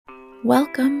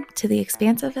Welcome to the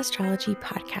Expansive Astrology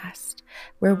Podcast,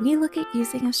 where we look at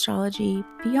using astrology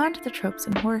beyond the tropes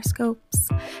and horoscopes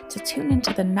to tune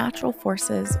into the natural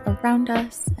forces around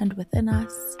us and within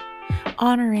us,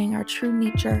 honoring our true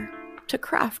nature to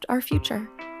craft our future.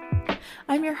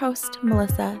 I'm your host,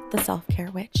 Melissa, the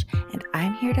Self-Care Witch, and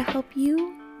I'm here to help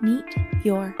you meet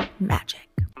your magic.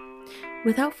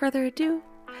 Without further ado,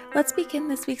 let's begin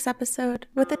this week's episode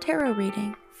with a tarot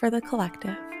reading for the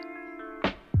collective.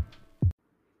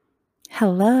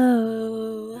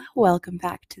 Hello, welcome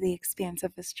back to the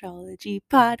Expansive Astrology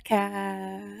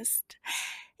Podcast.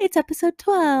 It's episode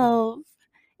 12,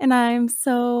 and I'm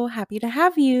so happy to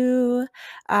have you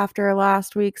after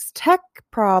last week's tech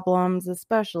problems,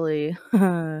 especially.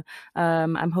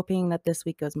 I'm hoping that this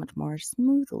week goes much more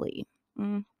smoothly.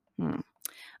 I'm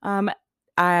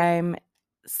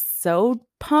so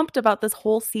pumped about this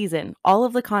whole season, all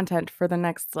of the content for the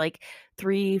next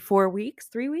 3-4 weeks,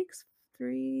 3-4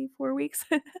 weeks.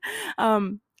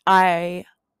 I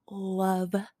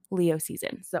love Leo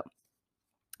season, so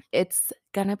it's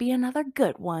gonna be another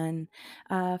good one.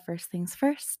 First things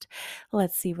first,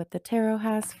 let's see what the tarot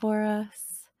has for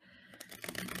us.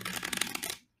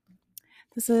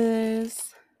 This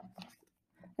is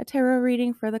a tarot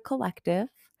reading for the collective,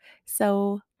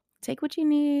 so take what you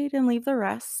need and leave the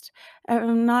rest.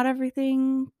 Not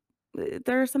everything,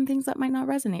 there are some things that might not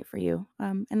resonate for you,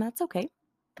 and that's okay.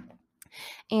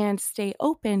 And stay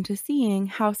open to seeing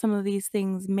how some of these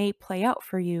things may play out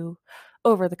for you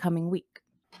over the coming week.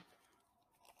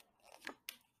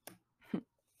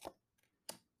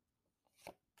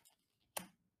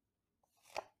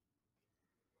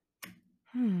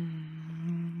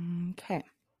 Okay.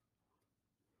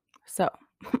 So,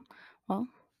 well,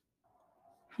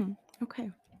 okay.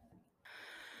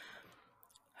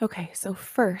 Okay, so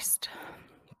first,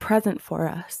 present for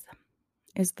us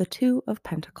is the Two of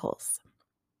Pentacles.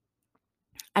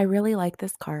 I really like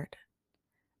this card.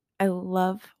 I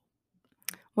love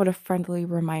what a friendly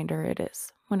reminder it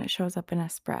is when it shows up in a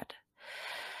spread.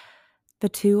 The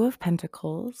Two of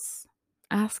Pentacles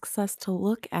asks us to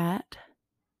look at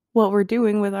what we're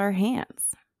doing with our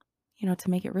hands, to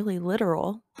make it really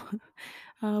literal.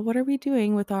 What are we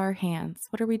doing with our hands?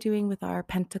 What are we doing with our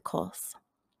pentacles?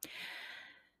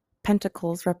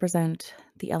 Pentacles represent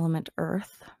the element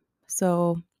earth,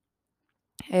 so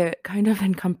it kind of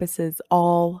encompasses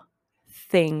all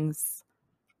things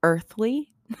earthly.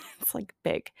 It's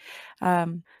big.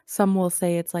 Some will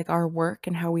say it's like our work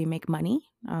and how we make money,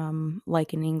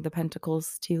 likening the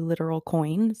pentacles to literal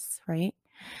coins, right?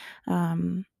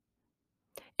 And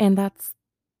that's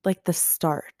like the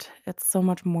start. It's so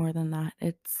much more than that.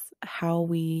 It's how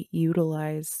we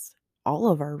utilize all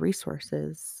of our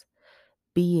resources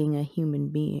being a human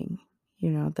being.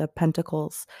 The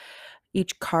pentacles,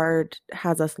 each card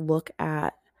has us look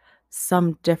at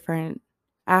some different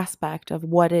aspect of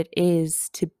what it is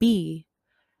to be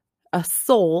a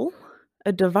soul,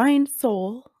 a divine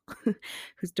soul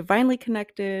who's divinely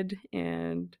connected.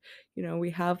 And, we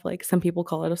have some people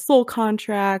call it a soul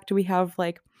contract. We have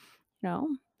a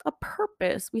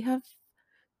purpose. We have,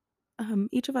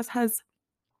 each of us has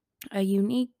a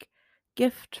unique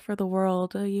gift for the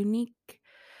world, a unique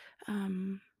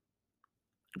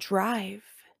drive,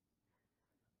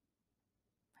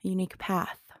 a unique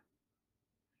path,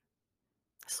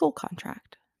 soul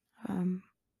contract. And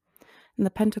the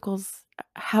pentacles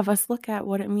have us look at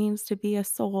what it means to be a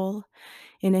soul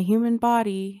in a human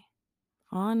body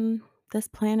on this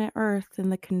planet Earth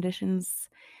and the conditions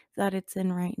that it's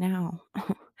in right now.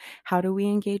 How do we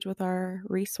engage with our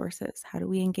resources? How do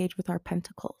we engage with our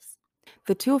pentacles?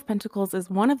 The Two of Pentacles is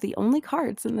one of the only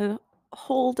cards in the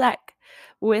whole deck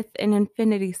with an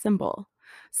infinity symbol.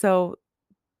 So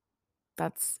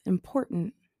that's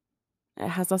important. It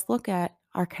has us look at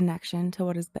our connection to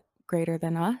what is greater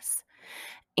than us,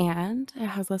 and it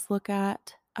has us look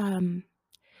at there's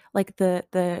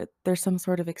some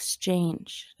sort of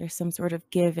exchange, there's some sort of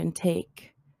give and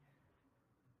take,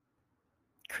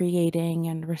 creating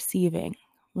and receiving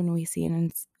when we see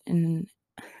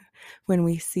when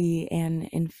we see an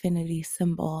infinity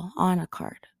symbol on a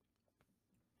card.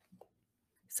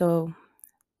 So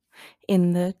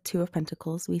in the Two of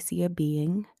Pentacles, we see a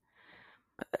being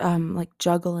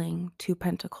juggling two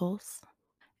pentacles,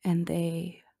 and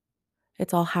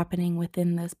it's all happening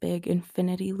within this big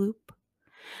infinity loop.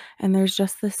 And there's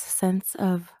just this sense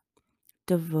of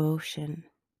devotion.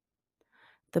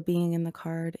 The being in the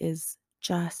card is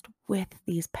just with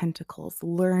these pentacles,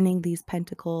 learning these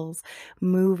pentacles,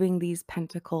 moving these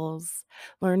pentacles,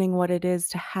 learning what it is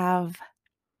to have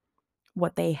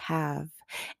what they have,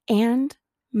 and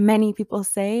Many people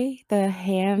say the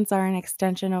hands are an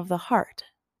extension of the heart,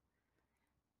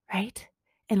 right?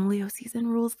 And Leo season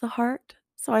rules the heart.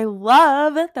 So I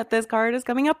love that this card is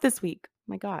coming up this week.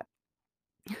 My God.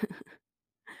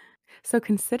 So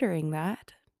considering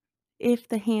that, if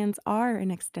the hands are an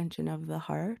extension of the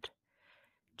heart,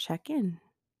 check in.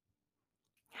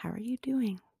 How are you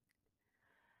doing?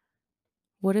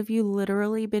 What have you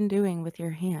literally been doing with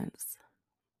your hands?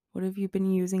 What have you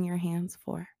been using your hands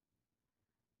for?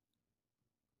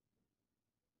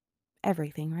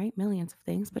 Everything, right? Millions of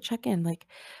things, but check in. Like,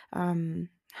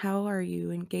 how are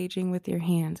you engaging with your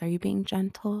hands? Are you being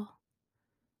gentle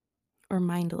or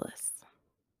mindless?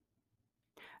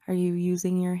 Are you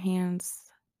using your hands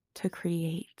to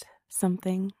create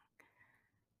something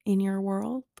in your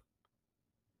world?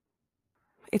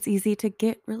 It's easy to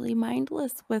get really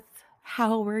mindless with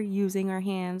how we're using our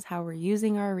hands, how we're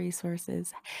using our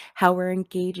resources, how we're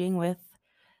engaging with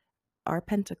our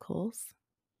pentacles.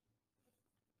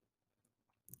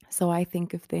 So I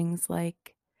think of things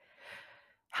like,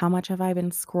 how much have I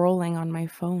been scrolling on my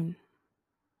phone?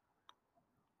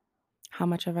 How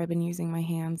much have I been using my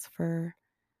hands for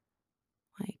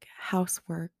like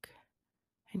housework?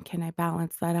 And can I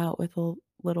balance that out with a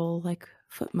little like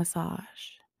foot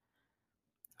massage?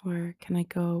 Or can I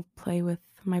go play with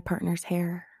my partner's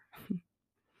hair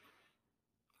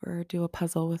or do a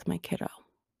puzzle with my kiddo?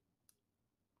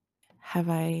 Have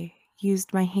I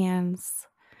used my hands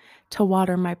to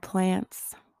water my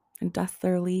plants and dust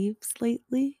their leaves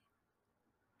lately?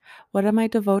 What am I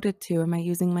devoted to? Am I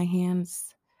using my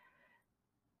hands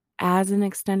as an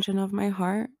extension of my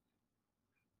heart?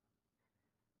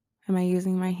 Am I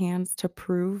using my hands to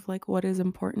prove like what is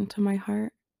important to my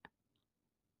heart?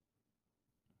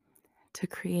 To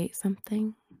create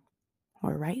something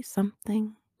or write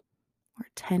something or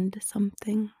tend to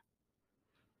something?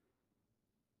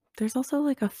 There's also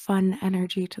like a fun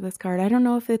energy to this card. I don't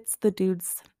know if it's the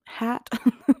dude's hat,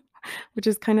 which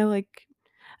is kind of like,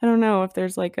 I don't know if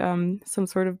there's like some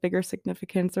sort of bigger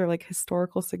significance or like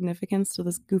historical significance to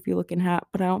this goofy looking hat,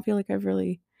 but I don't feel like I've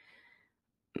really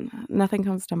nothing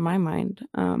comes to my mind.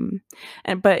 And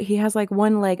but he has like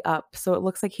one leg up, so it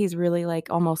looks like he's really like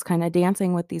almost kind of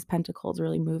dancing with these pentacles,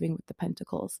 really moving with the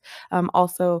pentacles.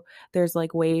 Also, there's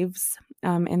like waves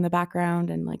in the background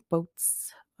and like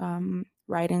boats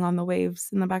riding on the waves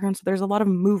in the background. So there's a lot of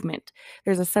movement.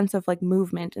 There's a sense of like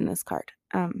movement in this card.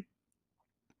 And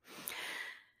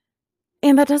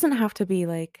that doesn't have to be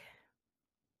like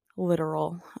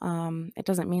literal. It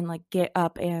doesn't mean like get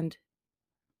up and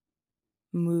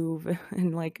move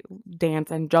and like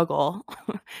dance and juggle,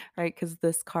 right? Because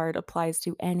this card applies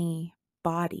to any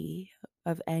body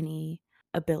of any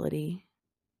ability.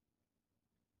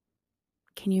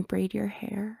 Can you braid your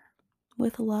hair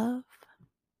with love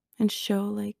and show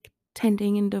like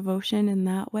tending and devotion in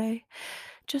that way?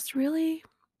 Just really,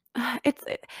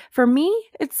 for me,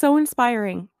 it's so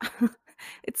inspiring.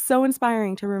 It's so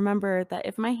inspiring to remember that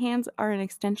if my hands are an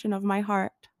extension of my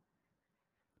heart,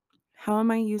 how am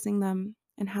I using them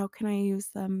and how can I use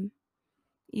them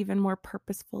even more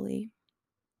purposefully?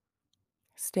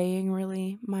 Staying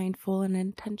really mindful and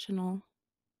intentional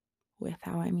with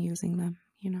how I'm using them,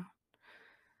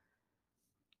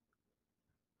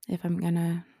 If I'm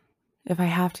gonna if I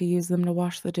have to use them to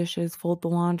wash the dishes, fold the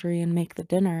laundry, and make the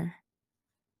dinner,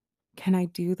 can I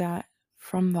do that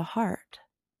from the heart?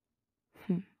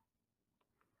 Hmm.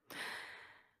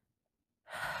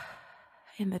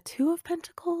 And the Two of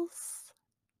Pentacles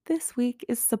this week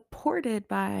is supported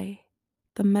by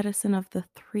the medicine of the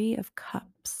Three of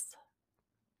Cups,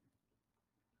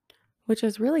 which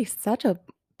is really such a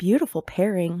beautiful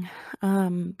pairing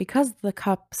because the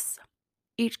cups,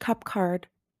 each cup card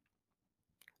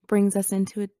brings us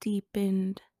into a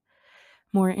deepened,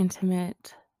 more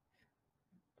intimate,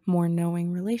 more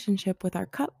knowing relationship with our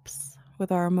cups,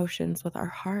 with our emotions, with our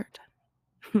heart.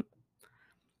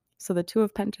 So the Two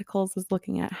of Pentacles is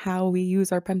looking at how we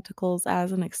use our pentacles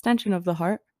as an extension of the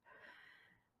heart.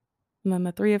 And then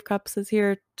the Three of Cups is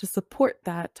here to support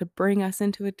that, to bring us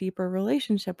into a deeper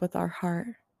relationship with our heart.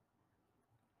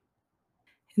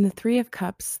 In the Three of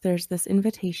Cups, there's this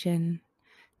invitation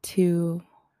to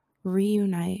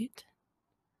reunite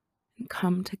and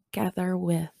come together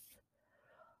with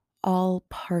all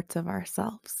parts of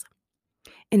ourselves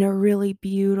in a really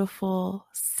beautiful,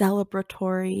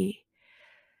 celebratory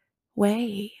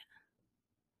way.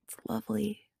 It's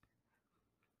lovely.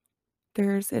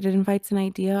 It invites an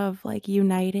idea of like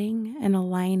uniting and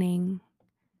aligning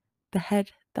the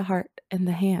head, the heart, and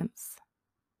the hands.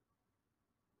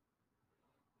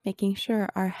 Making sure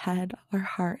our head, our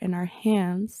heart, and our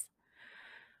hands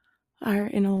are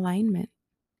in alignment,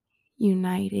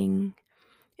 uniting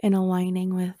and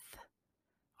aligning with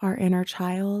our inner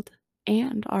child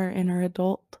and our inner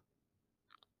adult,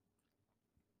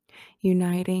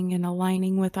 uniting and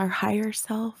aligning with our higher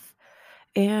self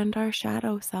and our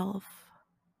shadow self.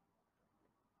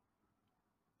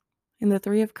 In the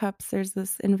Three of Cups, there's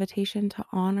this invitation to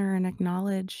honor and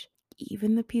acknowledge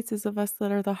even the pieces of us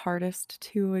that are the hardest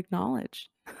to acknowledge,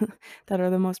 that are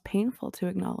the most painful to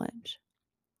acknowledge.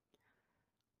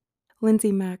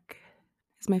 Lindsay Mack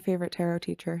is my favorite tarot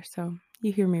teacher, so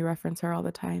you hear me reference her all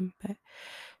the time, but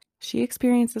she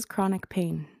experiences chronic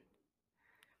pain.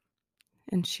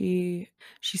 And she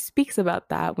speaks about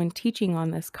that when teaching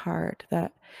on this card,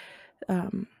 that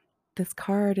um, this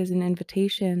card is an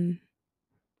invitation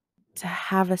to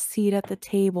have a seat at the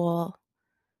table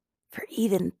for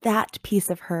even that piece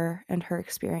of her and her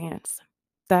experience.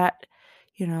 That,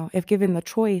 if given the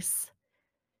choice,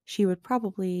 she would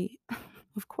probably,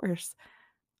 of course,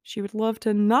 she would love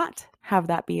to not have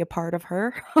that be a part of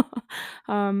her.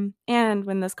 And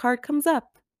when this card comes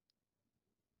up,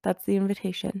 that's the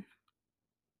invitation.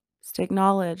 Is to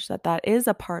acknowledge that that is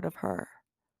a part of her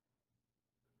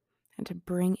and to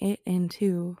bring it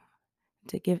into,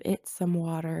 to give it some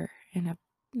water in a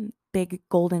big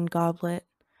golden goblet,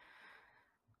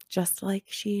 just like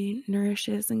she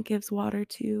nourishes and gives water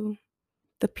to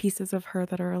the pieces of her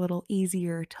that are a little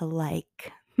easier to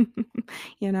like.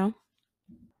 you know?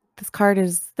 This card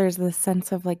is, there's this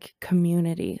sense of like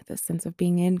community, this sense of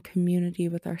being in community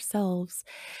with ourselves.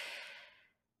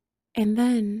 And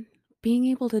then being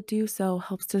able to do so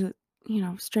helps to,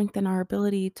 strengthen our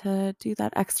ability to do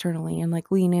that externally and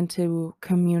like lean into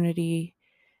community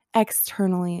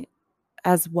externally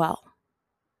as well.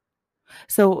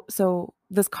 So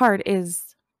this card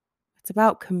is, it's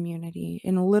about community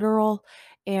in literal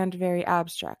and very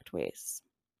abstract ways.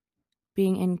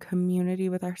 Being in community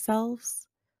with ourselves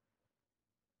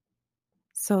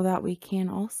so that we can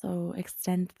also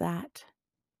extend that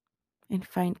and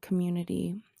find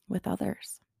community with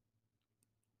others.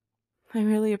 I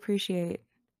really appreciate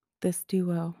this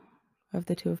duo of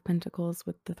the Two of Pentacles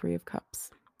with the Three of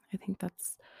Cups. I think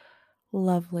that's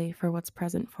lovely for what's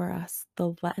present for us.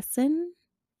 The lesson?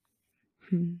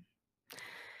 Hmm.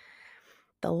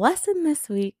 The lesson this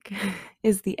week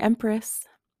is the Empress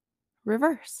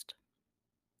reversed.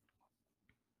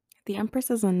 The Empress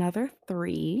is another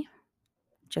 3,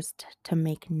 just to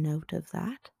make note of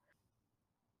that.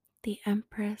 The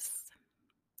Empress,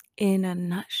 in a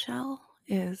nutshell,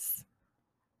 is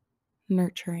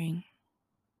nurturing,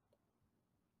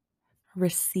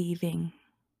 receiving,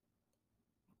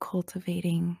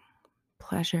 cultivating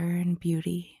pleasure and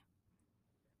beauty,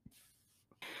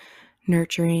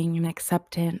 nurturing and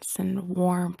acceptance and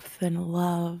warmth and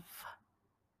love.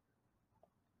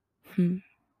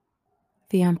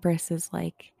 The Empress is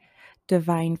like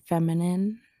divine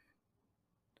feminine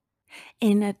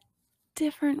in a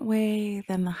different way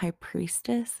than the High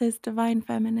Priestess is divine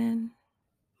feminine.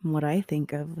 What I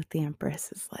think of with the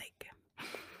Empress is like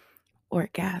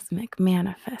orgasmic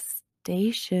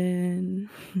manifestation.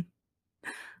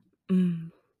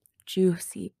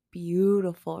 Juicy,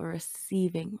 beautiful,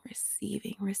 receiving,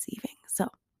 receiving, receiving. So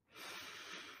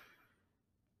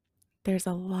there's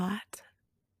a lot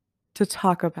to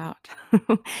talk about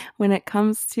when it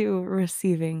comes to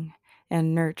receiving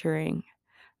and nurturing.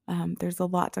 There's a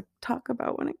lot to talk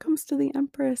about when it comes to the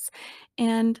Empress.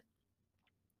 And,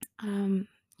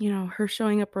 her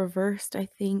showing up reversed, I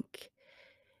think,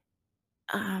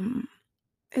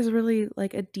 is really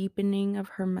like a deepening of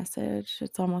her message.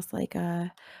 It's almost like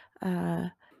a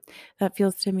that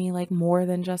feels to me like more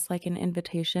than just like an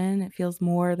invitation. It feels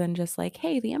more than just like,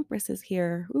 hey, the Empress is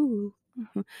here. Ooh.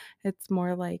 It's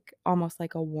more like almost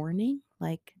like a warning.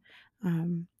 Like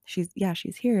she's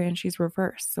here and she's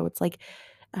reversed. So it's like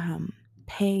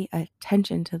pay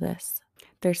attention to this.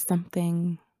 There's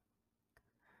something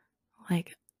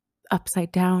like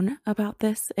upside down about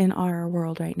this in our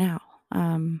world right now.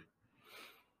 And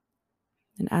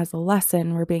as a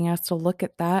lesson, we're being asked to look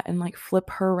at that and like flip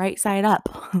her right side up.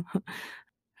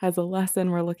 As a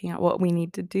lesson, we're looking at what we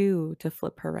need to do to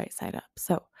flip her right side up.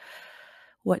 So,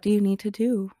 what do you need to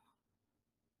do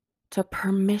to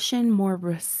permission more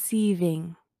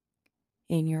receiving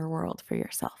in your world for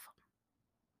yourself?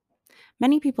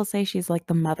 Many people say she's like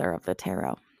the mother of the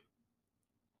tarot.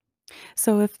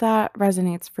 So if that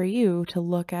resonates for you, to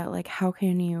look at like, how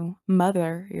can you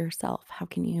mother yourself? How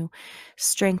can you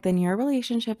strengthen your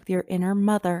relationship with your inner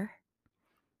mother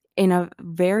in a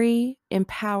very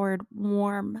empowered,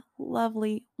 warm,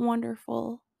 lovely,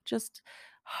 wonderful, just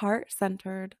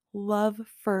heart-centered, love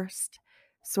first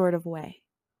sort of way?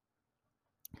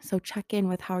 So check in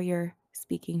with how you're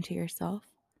speaking to yourself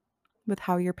with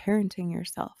how you're parenting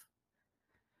yourself?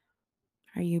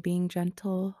 Are you being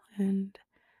gentle and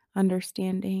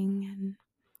understanding and,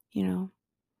 you know,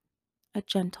 a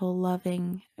gentle,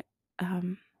 loving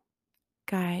um,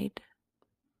 guide?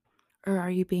 Or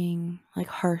are you being like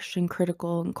harsh and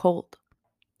critical and cold?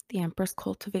 The Empress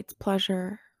cultivates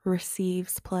pleasure,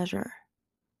 receives pleasure.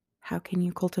 How can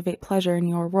you cultivate pleasure in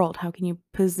your world? How can you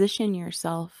position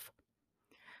yourself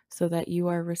so that you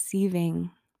are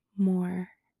receiving more,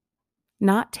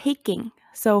 not taking?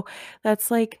 So that's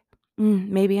like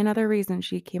maybe another reason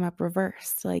she came up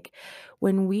reversed. Like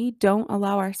when we don't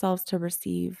allow ourselves to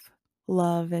receive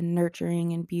love and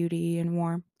nurturing and beauty and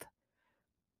warmth,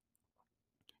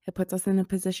 it puts us in a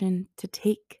position to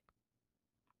take,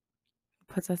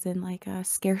 puts us in like a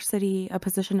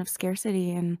position of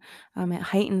scarcity, and it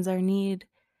heightens our need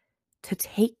to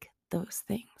take those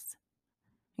things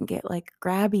and get like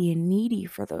grabby and needy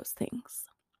for those things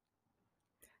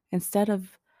instead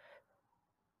of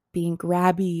being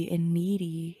grabby and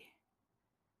needy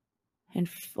and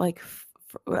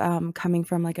coming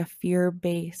from like a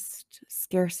fear-based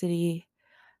scarcity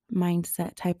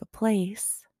mindset type of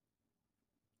place.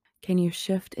 Can you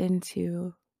shift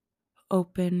into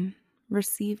open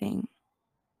receiving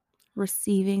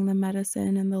the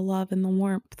medicine and the love and the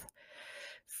warmth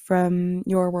from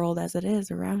your world as it is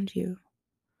around you,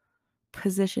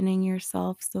 positioning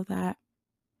yourself so that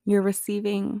you're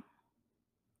receiving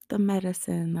the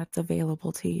medicine that's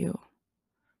available to you.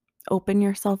 Open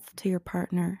yourself to your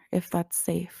partner if that's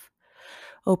safe.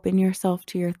 Open yourself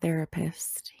to your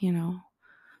therapist,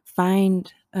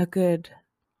 Find a good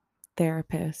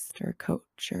therapist or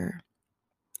coach, or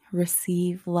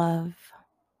receive love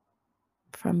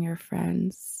from your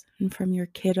friends and from your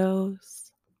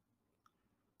kiddos.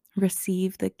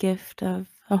 Receive the gift of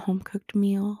a home cooked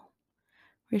meal.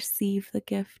 Receive the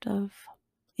gift of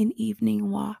an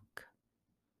evening walk.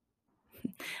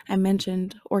 I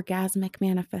mentioned orgasmic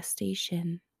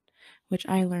manifestation, which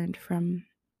I learned from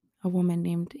a woman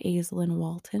named Aislinn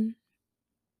Walton,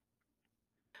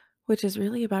 which is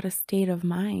really about a state of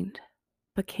mind.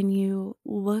 But can you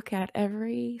look at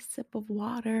every sip of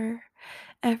water,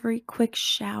 every quick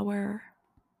shower,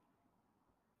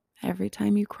 every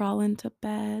time you crawl into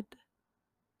bed,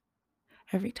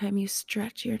 every time you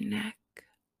stretch your neck,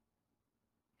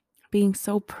 being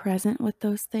so present with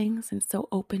those things and so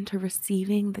open to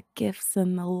receiving the gifts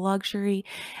and the luxury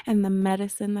and the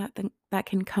medicine that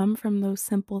can come from those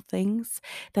simple things,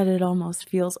 that it almost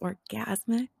feels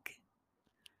orgasmic,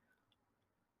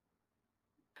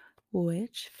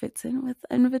 which fits in with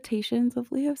invitations of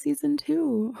Leo season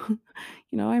 2.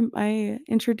 I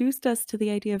introduced us to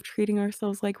the idea of treating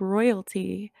ourselves like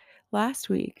royalty last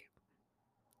week.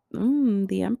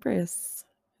 The Empress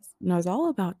knows all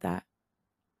about that.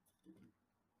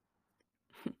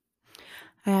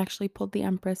 I actually pulled the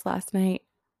Empress last night,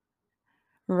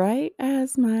 right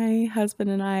as my husband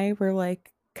and I were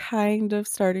like kind of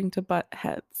starting to butt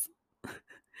heads.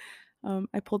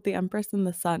 I pulled the Empress and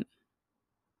the Sun,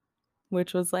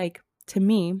 which was like, to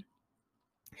me,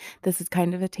 this is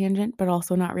kind of a tangent, but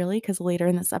also not really, because later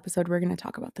in this episode, we're going to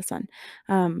talk about the Sun.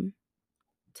 Um,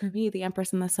 to me, the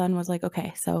Empress and the Sun was like,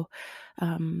 okay, so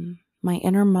my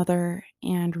inner mother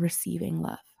and receiving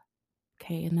love.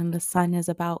 Okay. And then the Sun is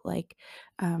about like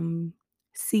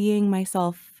seeing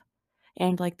myself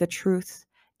and like the truth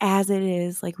as it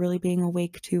is, like really being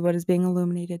awake to what is being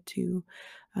illuminated to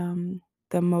um,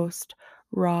 the most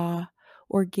raw,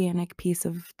 organic piece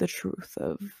of the truth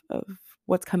of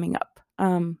what's coming up.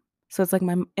 So it's like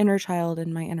my inner child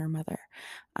and my inner mother.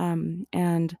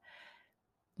 And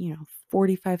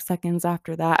 45 seconds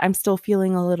after that, I'm still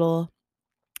feeling a little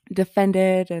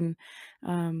defended and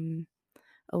um,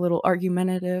 a little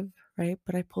argumentative, right?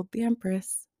 But I pulled the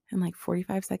Empress, and like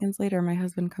 45 seconds later, my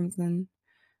husband comes in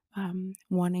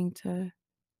wanting to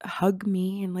hug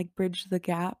me and like bridge the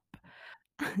gap.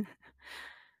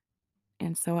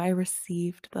 And so I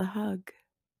received the hug.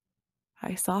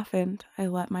 I softened. I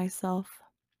let myself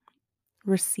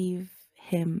receive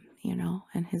him,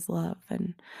 and his love.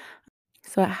 And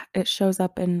so it shows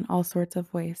up in all sorts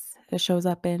of ways. It shows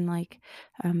up in like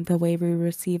the way we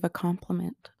receive a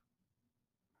compliment.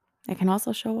 It can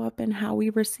also show up in how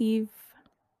we receive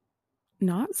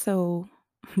not so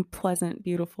pleasant,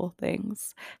 beautiful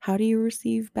things. How do you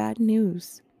receive bad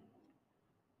news?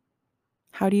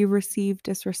 How do you receive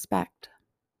disrespect?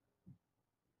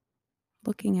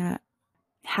 Looking at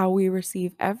how we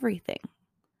receive everything.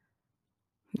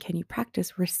 Can you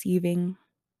practice receiving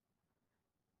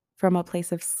from a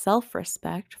place of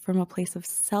self-respect, from a place of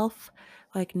self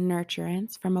like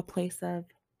nurturance, from a place of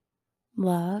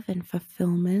love and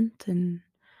fulfillment and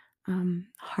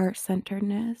heart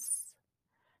centeredness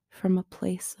from a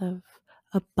place of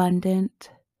abundant,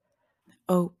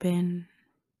 open,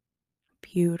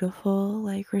 beautiful,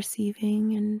 like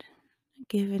receiving and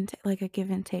like a give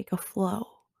and take, a flow.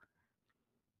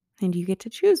 And you get to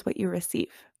choose what you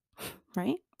receive,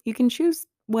 right? You can choose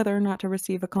whether or not to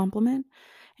receive a compliment,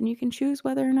 and you can choose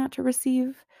whether or not to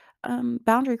receive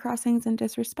boundary crossings and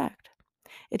disrespect.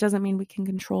 It doesn't mean we can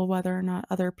control whether or not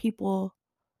other people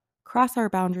cross our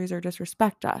boundaries or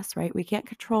disrespect us, right? We can't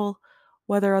control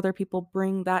whether other people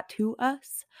bring that to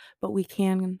us, but we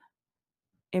can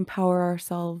empower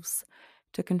ourselves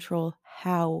to control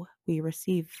how we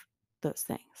receive those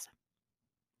things.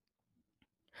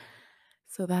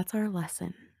 So that's our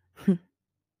lesson.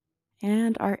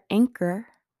 And our anchor,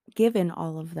 given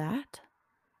all of that,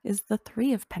 is the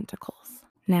Three of Pentacles.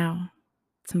 Now,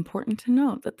 it's important to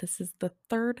note that this is the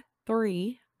third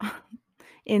three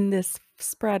in this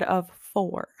spread of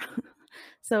four.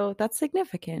 So that's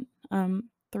significant.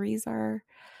 Threes are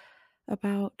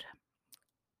about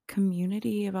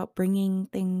community, about bringing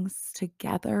things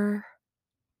together,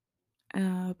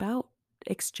 about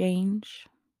exchange,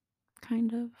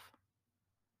 kind of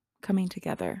coming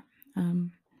together.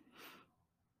 Um,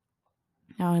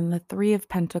 Now, in the Three of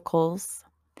Pentacles,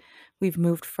 we've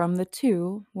moved from the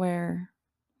two where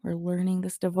we're learning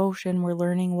this devotion, we're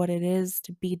learning what it is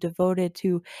to be devoted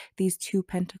to these two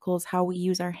pentacles, how we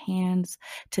use our hands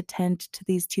to tend to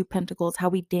these two pentacles, how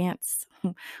we dance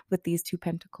with these two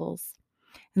pentacles.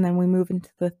 And then we move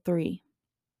into the three.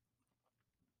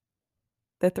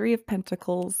 The Three of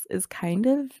Pentacles is kind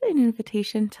of an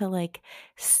invitation to like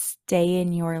stay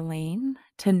in your lane,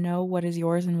 to know what is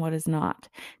yours and what is not,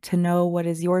 to know what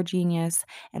is your genius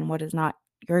and what is not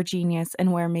your genius,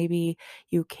 and where maybe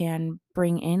you can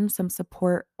bring in some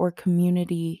support or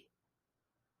community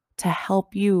to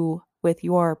help you with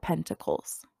your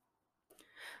pentacles.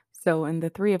 So in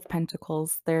the Three of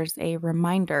Pentacles, there's a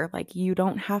reminder like you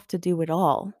don't have to do it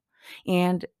all.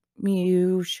 And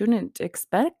you shouldn't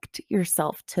expect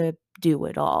yourself to do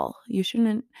it all. You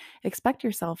shouldn't expect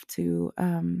yourself to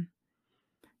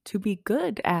be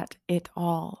good at it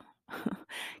all.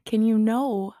 Can you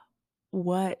know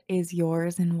what is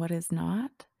yours and what is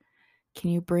not?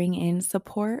 Can you bring in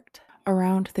support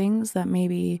around things that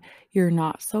maybe you're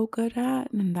not so good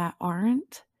at and that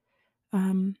aren't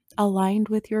aligned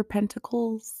with your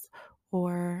pentacles,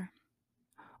 or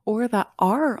that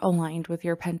are aligned with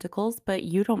your pentacles but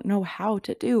you don't know how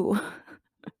to do?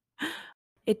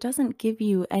 It doesn't give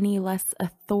you any less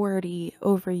authority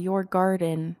over your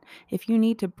garden if you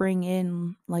need to bring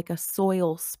in like a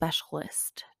soil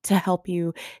specialist to help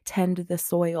you tend the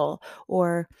soil,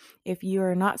 or if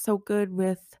you're not so good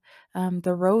with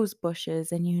the rose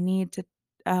bushes and you need to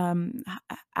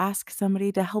ask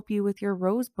somebody to help you with your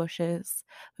rose bushes.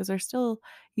 Those are still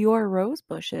your rose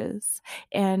bushes.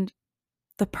 And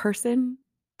the person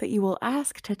that you will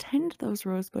ask to tend those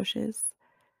rose bushes,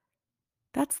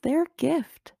 that's their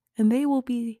gift, and they will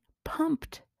be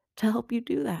pumped to help you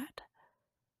do that.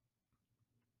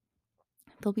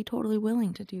 They'll be totally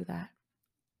willing to do that.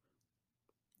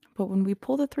 But when we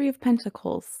pull the Three of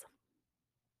Pentacles,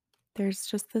 there's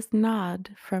just this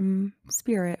nod from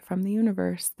spirit, from the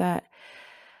universe, that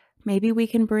maybe we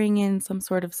can bring in some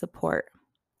sort of support.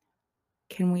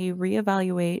 Can we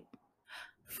reevaluate,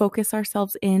 focus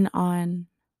ourselves in on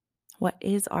what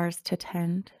is ours to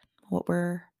tend, what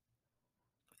we're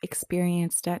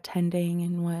experienced at tending,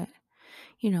 and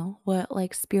what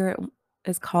like spirit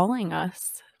is calling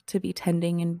us to be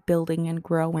tending and building and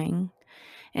growing,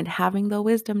 and having the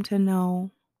wisdom to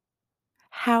know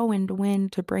how and when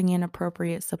to bring in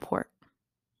appropriate support.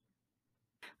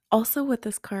 Also with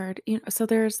this card, so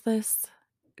there's this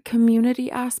community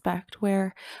aspect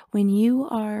where when you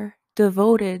are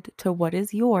devoted to what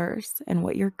is yours and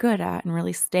what you're good at and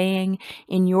really staying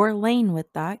in your lane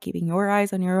with that, keeping your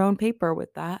eyes on your own paper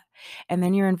with that, and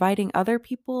then you're inviting other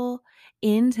people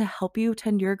in to help you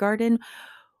tend your garden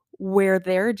where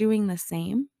they're doing the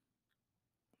same,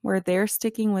 where they're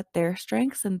sticking with their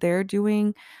strengths and they're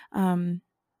doing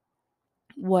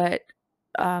what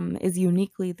is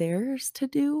uniquely theirs to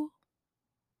do.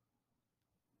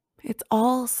 It's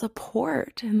all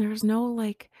support, and there's no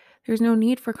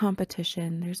need for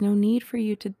competition. There's no need for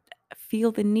you to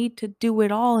feel the need to do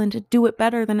it all and to do it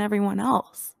better than everyone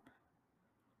else.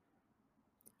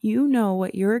 You know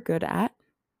what you're good at.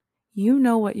 You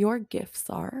know what your gifts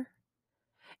are.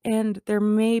 And there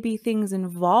may be things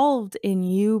involved in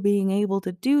you being able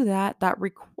to do that that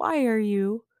require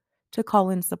you to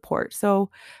call in support. So,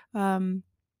 um,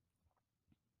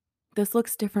 this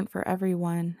looks different for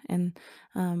everyone. And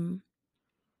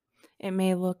It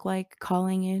may look like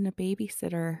calling in a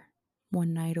babysitter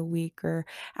one night a week or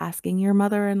asking your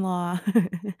mother-in-law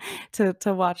to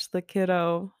watch the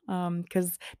kiddo,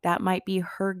 because that might be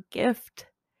her gift,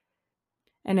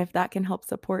 and if that can help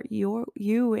support you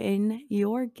in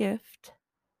your gift,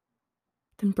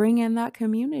 then bring in that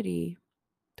community.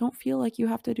 Don't feel like you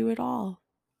have to do it all.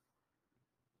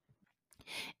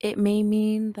 It may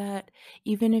mean that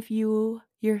even if you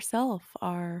yourself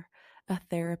are a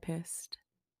therapist,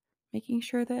 making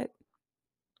sure that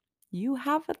you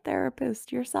have a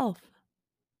therapist yourself,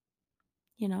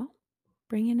 you know?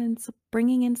 Bringing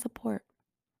in support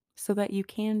so that you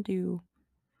can do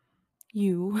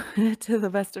you to the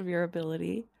best of your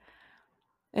ability,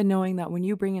 and knowing that when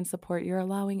you bring in support, you're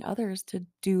allowing others to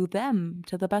do them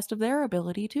to the best of their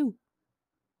ability too.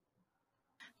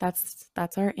 That's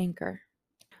our anchor.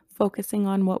 Focusing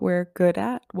on what we're good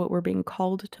at, what we're being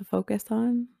called to focus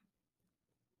on,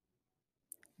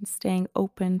 and staying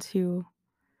open to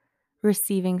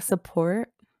receiving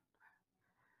support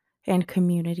and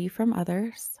community from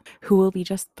others who will be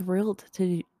just thrilled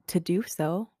to do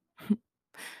so.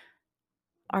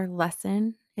 Our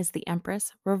lesson is the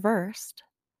Empress reversed,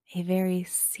 a very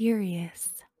serious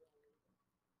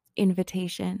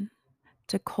invitation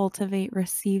to cultivate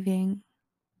receiving,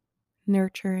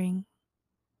 nurturing,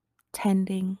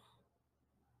 tending,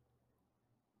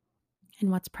 and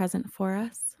what's present for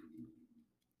us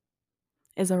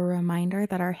is a reminder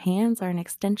that our hands are an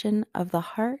extension of the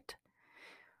heart,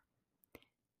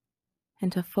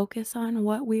 and to focus on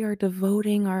what we are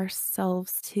devoting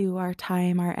ourselves to, our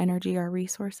time, our energy, our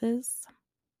resources.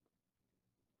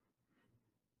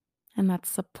 And that's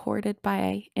supported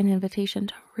by an invitation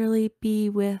to really be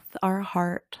with our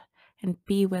heart and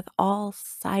be with all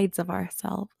sides of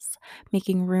ourselves,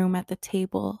 making room at the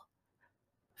table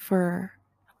for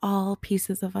all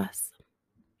pieces of us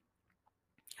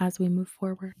as we move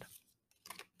forward.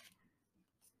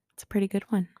 It's a pretty good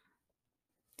one.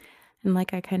 And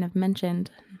like I kind of mentioned,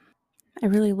 I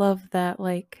really love that,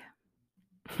 I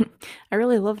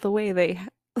really love the way they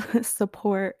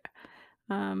support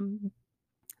um,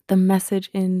 the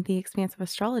message in the expansive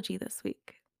astrology this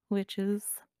week, which is,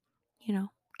 you know,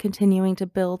 continuing to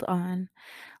build on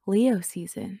Leo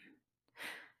season.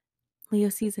 Leo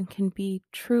season can be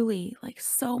truly like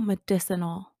so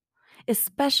medicinal,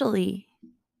 especially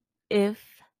if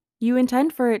you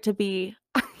intend for it to be,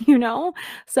 you know?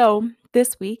 So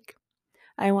this week,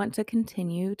 I want to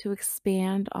continue to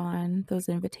expand on those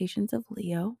invitations of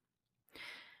Leo,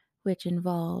 which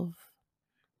involve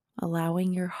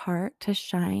allowing your heart to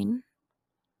shine,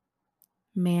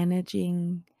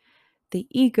 managing the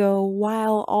ego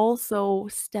while also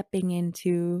stepping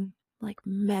into like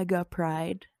mega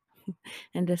pride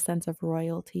and a sense of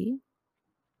royalty,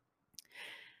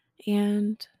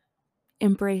 and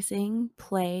embracing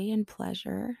play and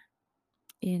pleasure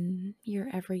in your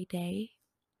everyday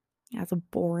as a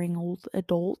boring old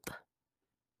adult.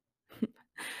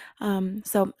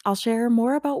 So I'll share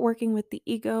more about working with the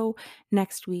ego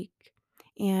next week,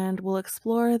 and we'll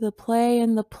explore the play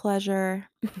and the pleasure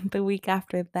the week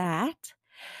after that.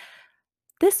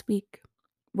 This week,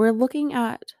 we're looking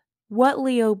at what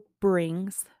Leo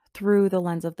brings through the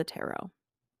lens of the tarot.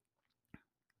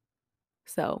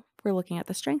 So we're looking at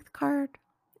the Strength card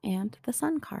and the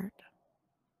Sun card,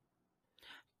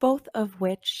 both of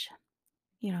which,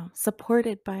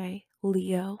 supported by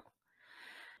Leo,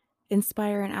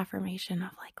 inspire an affirmation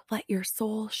of like, let your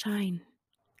soul shine,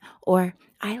 or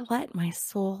I let my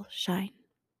soul shine,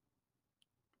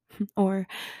 or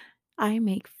I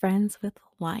make friends with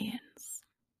lions.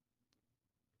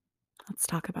 Let's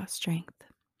talk about strength.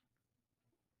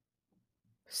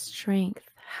 Strength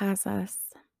has us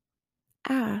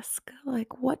ask,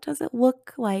 like, what does it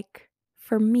look like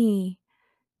for me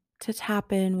to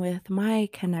tap in with my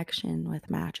connection with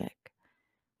magic,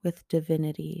 with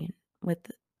divinity, with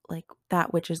like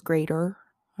that which is greater,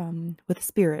 with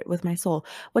spirit, with my soul?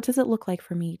 What does it look like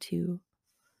for me to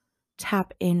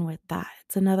tap in with that?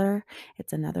 It's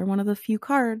another one of the few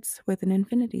cards with an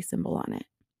infinity symbol on it.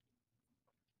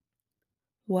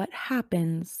 What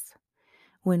happens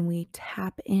when we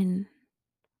tap in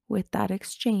with that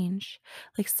exchange,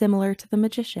 like similar to the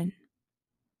magician?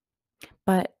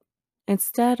 But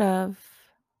instead of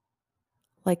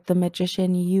like the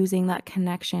magician using that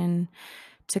connection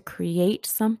to create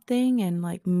something and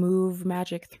like move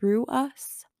magic through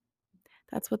us,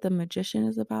 that's what the magician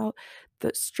is about.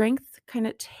 The strength kind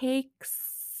of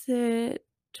takes it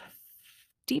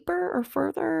deeper or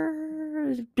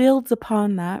further, builds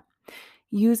upon that,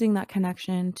 using that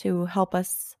connection to help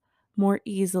us more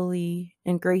easily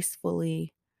and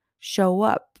gracefully show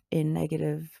up in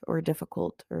negative or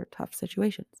difficult or tough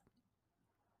situations.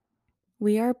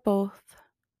 We are both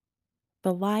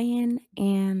the lion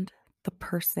and the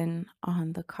person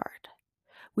on the card.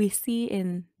 We see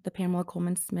in the Pamela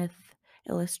Coleman Smith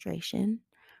illustration,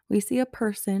 we see a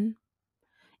person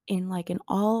in like an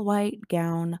all white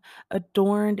gown,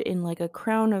 adorned in like a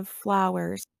crown of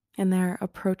flowers, and they're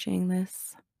approaching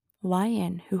this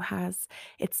lion who has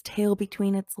its tail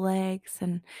between its legs,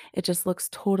 and it just looks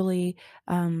totally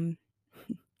um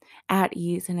at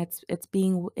ease, and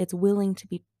it's willing to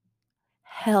be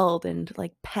held and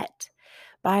like pet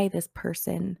by this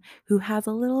person who has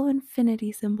a little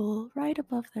infinity symbol right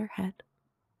above their head.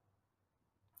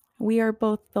 We are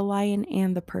both the lion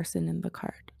and the person in the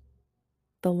card.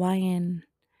 The lion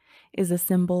is a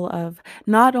symbol of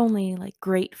not only like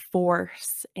great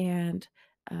force and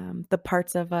the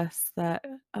parts of us that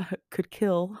could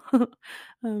kill,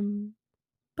 um,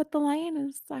 but the lion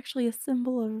is actually a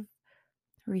symbol of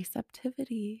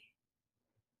receptivity.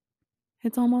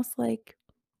 It's almost like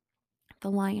the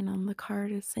lion on the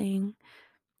card is saying,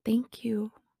 "Thank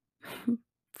you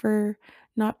for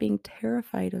not being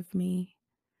terrified of me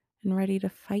and ready to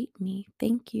fight me.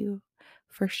 Thank you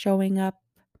for showing up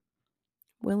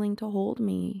willing to hold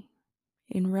me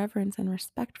in reverence and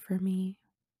respect for me."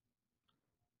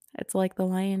 It's like the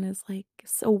lion is like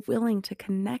so willing to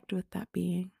connect with that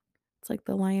being. It's like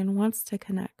the lion wants to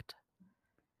connect.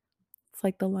 It's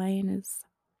like the lion is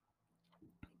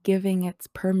giving its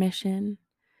permission,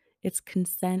 its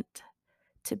consent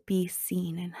to be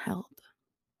seen and held.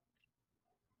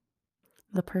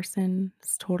 The person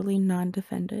is totally non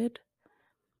defended.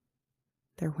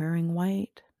 They're wearing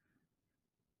white,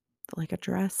 like a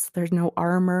dress. There's no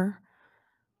armor,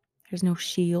 there's no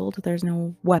shield, there's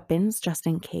no weapons just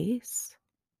in case.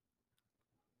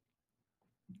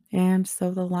 And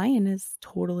so the lion is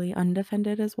totally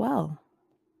undefended as well.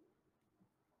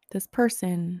 This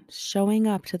person showing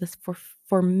up to this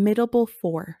formidable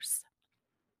force,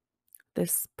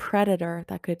 this predator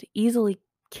that could easily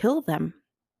kill them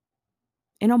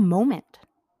in a moment.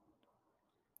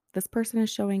 This person is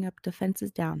showing up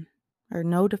defenses down, or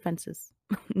no defenses,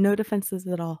 no defenses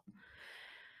at all.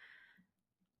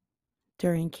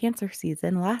 During cancer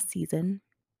season, last season,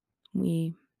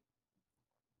 we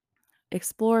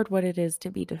explored what it is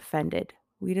to be defended.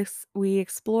 We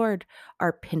explored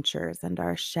our pinchers and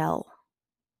our shell.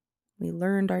 We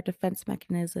learned our defense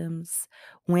mechanisms,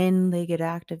 when they get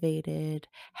activated,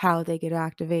 how they get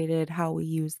activated, how we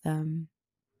use them,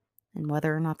 and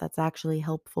whether or not that's actually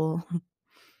helpful.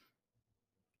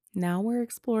 Now we're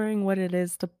exploring what it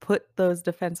is to put those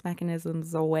defense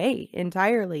mechanisms away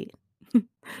entirely.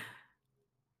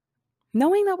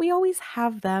 Knowing that we always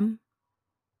have them,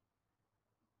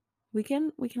 we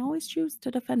can always choose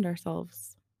to defend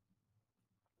ourselves.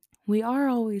 We are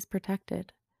always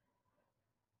protected.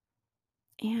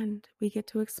 And we get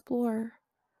to explore,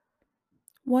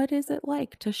 what is it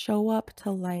like to show up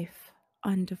to life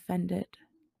undefended?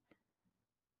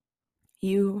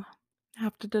 You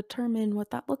have to determine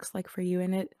what that looks like for you,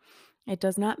 and it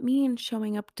does not mean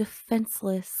showing up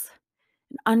defenseless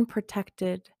and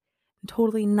unprotected and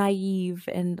totally naive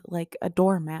and like a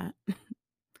doormat.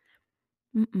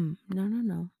 No, no,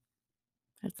 no.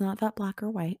 It's not that black or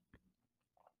white.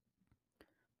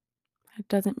 It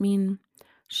doesn't mean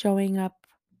showing up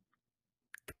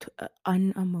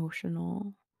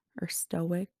unemotional or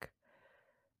stoic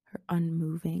or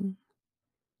unmoving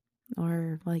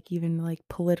or like even like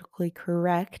politically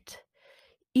correct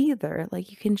either.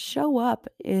 Like you can show up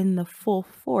in the full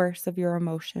force of your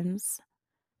emotions,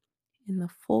 in the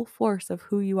full force of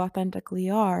who you authentically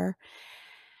are,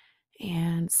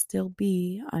 and still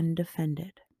be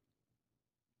undefended.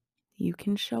 You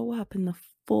can show up in the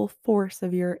full force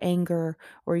of your anger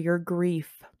or your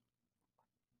grief.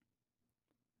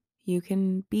 You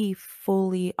can be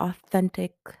fully,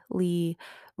 authentically,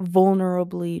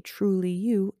 vulnerably, truly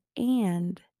you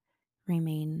and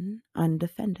remain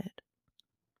undefended.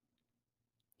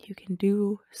 You can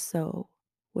do so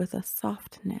with a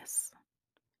softness.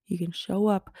 You can show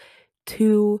up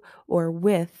to or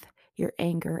with your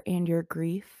anger and your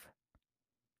grief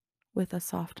with a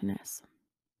softness.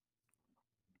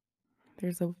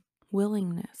 There's a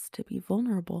willingness to be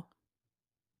vulnerable.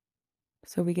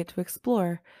 So we get to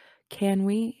explore, can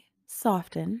we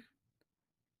soften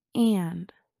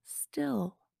and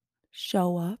still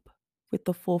show up with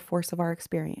the full force of our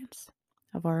experience,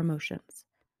 of our emotions?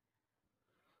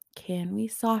 Can we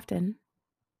soften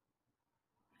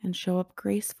and show up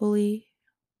gracefully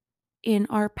in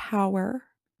our power,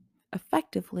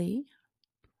 effectively,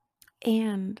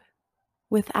 and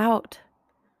without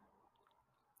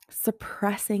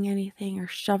suppressing anything or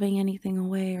shoving anything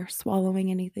away or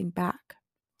swallowing anything back.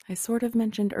 I sort of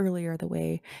mentioned earlier the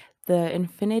way the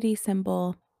infinity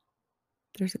symbol,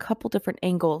 there's a couple different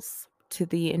angles to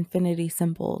the infinity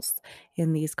symbols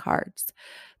in these cards.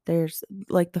 There's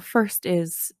like the first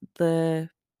is the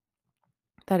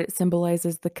that it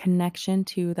symbolizes the connection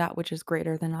to that which is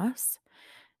greater than us.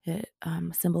 It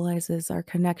symbolizes our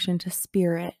connection to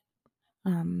spirit,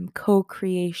 co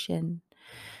creation,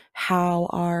 how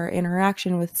our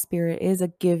interaction with spirit is a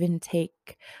give and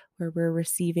take, where we're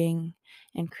receiving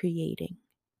and creating.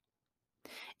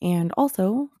 And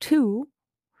also, two,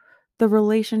 the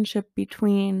relationship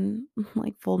between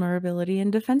like vulnerability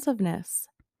and defensiveness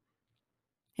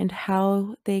and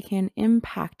how they can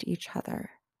impact each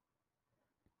other.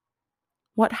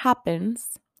 What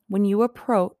happens when you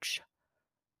approach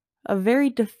a very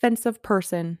defensive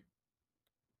person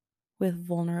with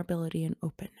vulnerability and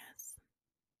openness?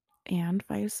 And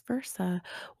vice versa.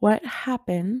 What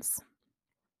happens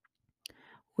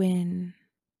when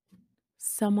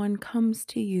someone comes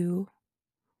to you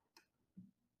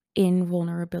in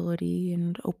vulnerability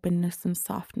and openness and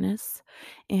softness,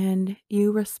 and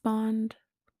you respond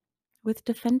with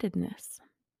defendedness?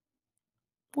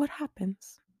 What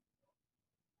happens?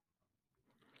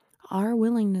 Our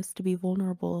willingness to be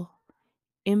vulnerable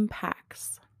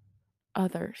impacts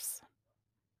others.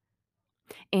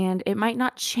 And it might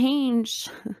not change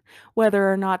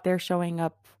whether or not they're showing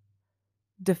up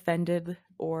defended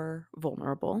or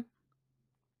vulnerable.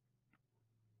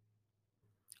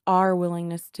 Our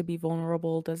willingness to be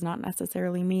vulnerable does not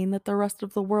necessarily mean that the rest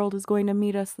of the world is going to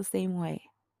meet us the same way.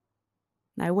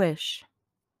 I wish.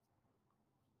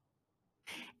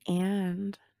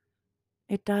 And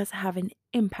it does have an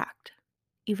impact,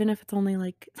 even if it's only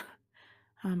like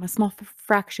a small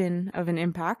fraction of an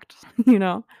impact, you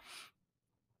know.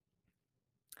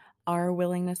 Our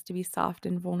willingness to be soft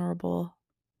and vulnerable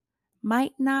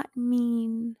might not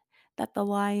mean that the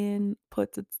lion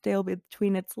puts its tail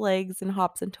between its legs and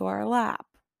hops into our lap,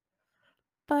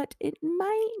 but it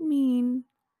might mean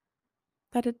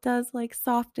that it does like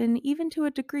soften even to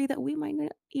a degree that we might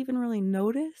not even really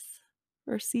notice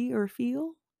or see or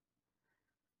feel.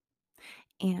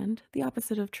 And the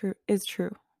opposite of true is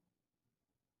true.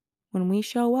 When we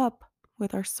show up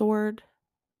with our sword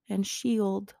and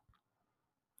shield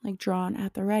like drawn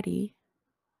at the ready,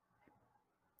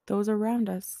 those around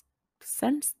us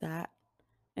sense that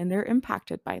and they're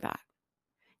impacted by that.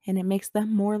 And it makes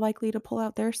them more likely to pull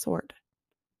out their sword.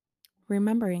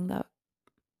 Remembering that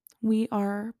we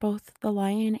are both the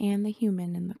lion and the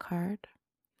human in the card.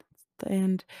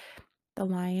 And the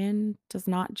lion does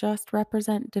not just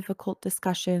represent difficult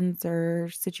discussions or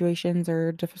situations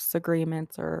or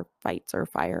disagreements or fights or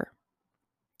fire.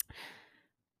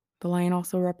 The lion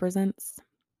also represents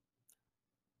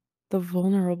the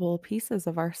vulnerable pieces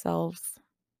of ourselves,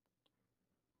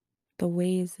 the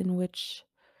ways in which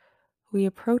we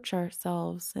approach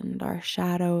ourselves and our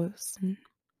shadows and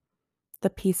the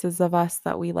pieces of us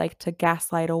that we like to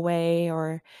gaslight away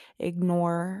or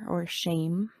ignore or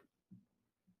shame.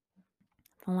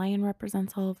 The lion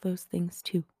represents all of those things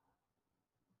too.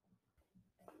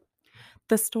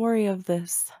 The story of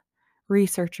this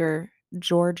researcher,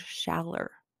 George Schaller,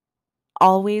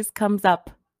 always comes up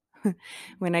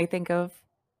when I think of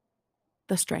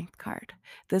the strength card.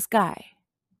 This guy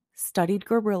studied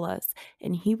gorillas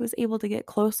and he was able to get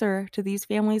closer to these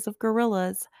families of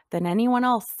gorillas than anyone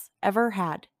else ever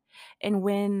had. And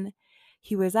when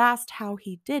he was asked how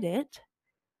he did it,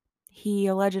 he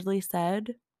allegedly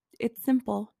said, "It's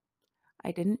simple.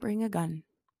 I didn't bring a gun."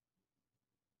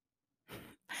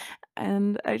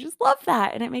 And I just love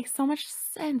that. And it makes so much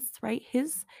sense, right?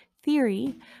 His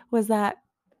theory was that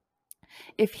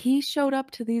if he showed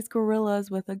up to these gorillas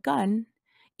with a gun,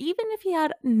 even if he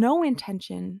had no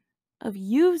intention of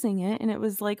using it and it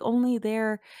was like only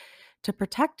there to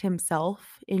protect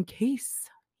himself in case,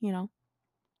 you know,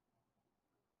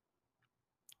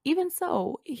 even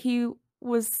so, he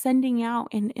was sending out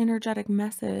an energetic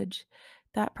message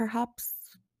that perhaps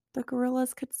the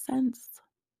gorillas could sense.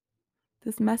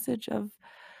 This message of,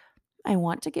 I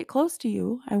want to get close to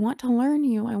you. I want to learn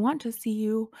you. I want to see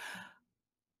you,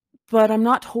 but I'm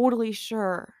not totally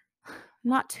sure.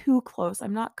 Not too close.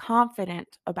 I'm not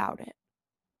confident about it.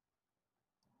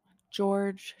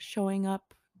 George showing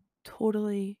up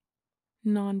totally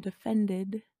non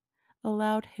defended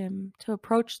allowed him to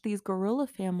approach these gorilla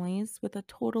families with a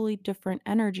totally different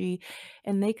energy,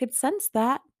 and they could sense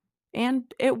that,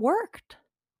 and it worked.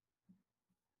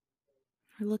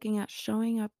 We're looking at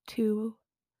showing up to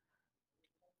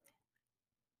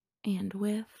and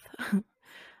with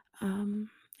um,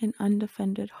 an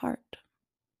undefended heart.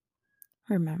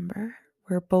 Remember,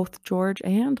 we're both George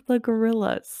and the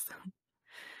gorillas.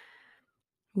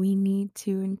 We need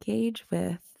to engage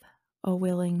with a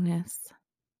willingness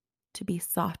to be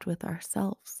soft with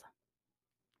ourselves.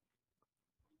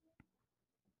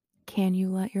 Can you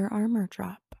let your armor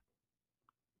drop?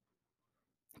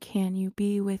 Can you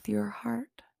be with your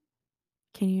heart?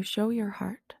 Can you show your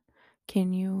heart?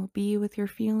 Can you be with your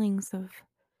feelings of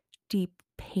deep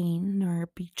pain or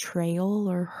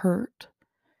betrayal or hurt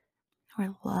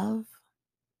or love?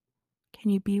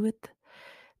 Can you be with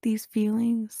these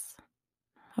feelings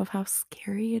of how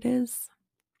scary it is?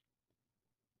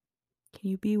 Can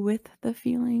you be with the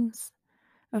feelings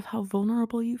of how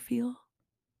vulnerable you feel?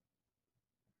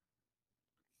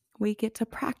 We get to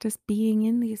practice being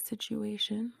in these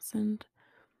situations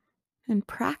and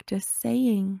practice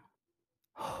saying,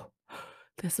 "Oh,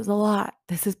 this is a lot.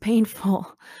 This is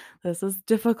painful. This is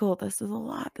difficult. This is a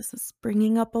lot. This is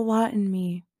bringing up a lot in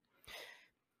me.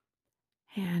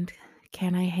 And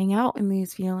can I hang out in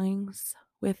these feelings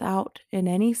without, in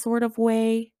any sort of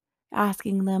way,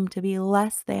 asking them to be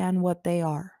less than what they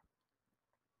are?"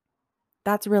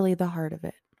 That's really the heart of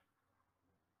it.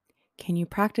 Can you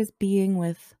practice being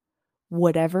with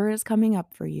whatever is coming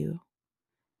up for you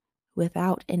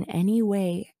without in any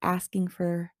way asking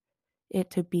for it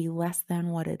to be less than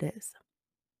what it is?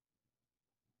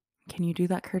 Can you do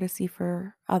that courtesy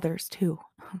for others too?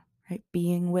 Right?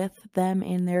 Being with them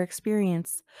in their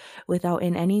experience without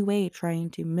in any way trying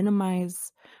to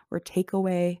minimize or take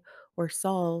away or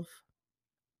solve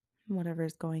whatever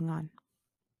is going on.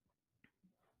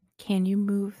 Can you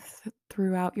move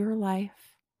throughout your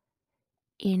life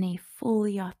in a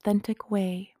fully authentic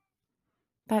way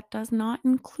that does not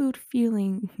include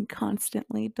feeling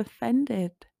constantly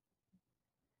defended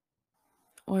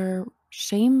or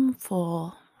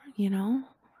shameful, you know?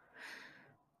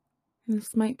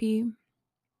 This might be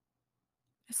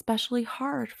especially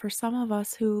hard for some of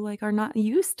us who are not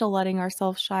used to letting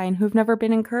ourselves shine, who've never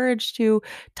been encouraged to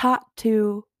taught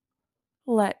to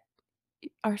let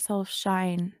ourselves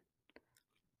shine.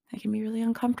 It can be really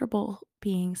uncomfortable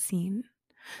being seen.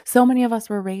 So many of us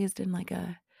were raised in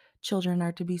a children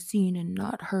are to be seen and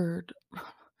not heard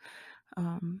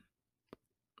um,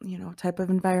 type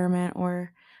of environment,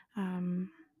 or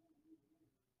um,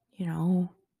 you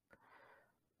know,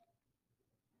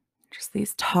 just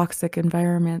these toxic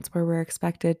environments where we're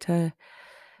expected to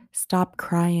stop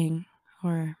crying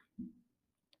or,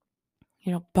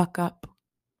 buck up,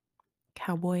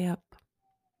 cowboy up.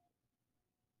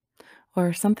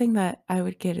 Or something that I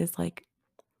would get is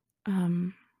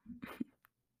um,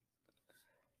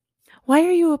 "Why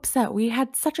are you upset? We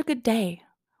had such a good day.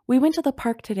 We went to the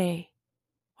park today.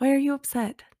 Why are you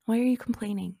upset? Why are you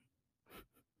complaining?"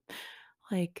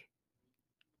 Like,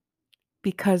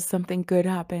 because something good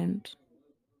happened,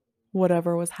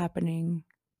 whatever was happening,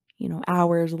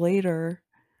 hours later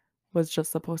was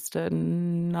just supposed to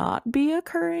not be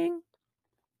occurring.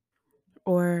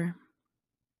 Or,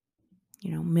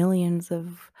 millions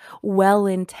of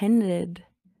well-intended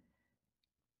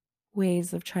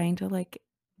ways of trying to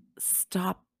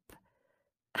stop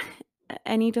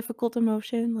any difficult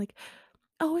emotion, like,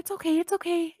 "Oh, it's okay, it's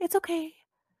okay, it's okay.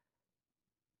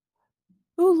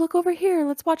 Ooh, look over here,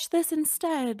 let's watch this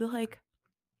instead."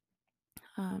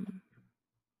 Um,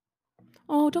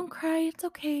 "Oh, don't cry, it's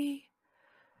okay.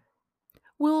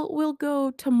 We'll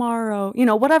go tomorrow."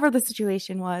 Whatever the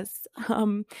situation was.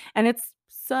 And it's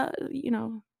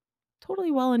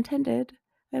totally well intended.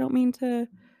 I don't mean to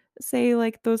say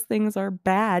those things are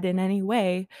bad in any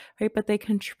way, right? But they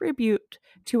contribute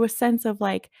to a sense of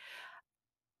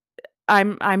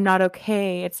I'm not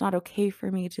okay. It's not okay for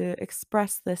me to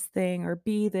express this thing or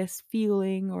be this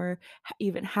feeling or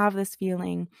even have this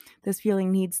feeling. This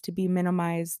feeling needs to be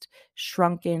minimized,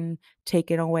 shrunken,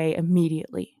 taken away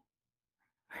immediately.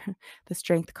 The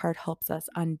strength card helps us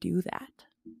undo that.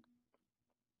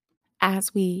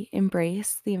 As we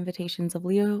embrace the invitations of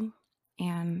Leo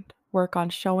and work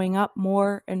on showing up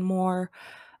more and more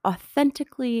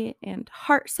authentically and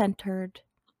heart-centered,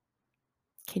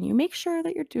 can you make sure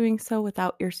that you're doing so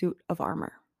without your suit of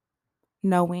armor?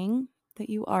 Knowing that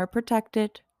you are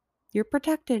protected. You're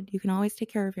protected. You can always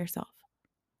take care of yourself.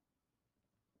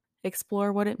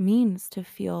 Explore what it means to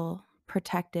feel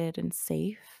protected and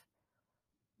safe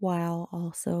while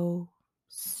also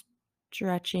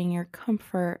stretching your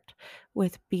comfort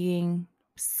with being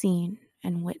seen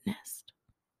and witnessed.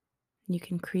 You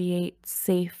can create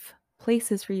safe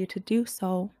places for you to do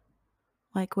so,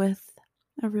 like with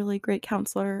a really great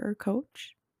counselor or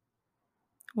coach,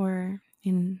 or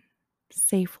in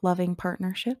safe, loving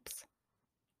partnerships.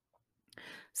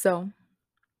 So,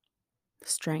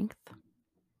 strength,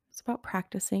 It's about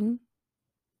practicing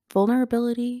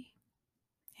vulnerability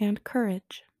and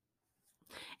courage,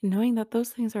 and knowing that those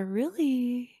things are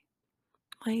really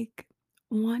like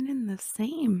one and the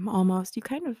same almost. You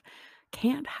kind of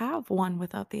can't have one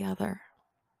without the other.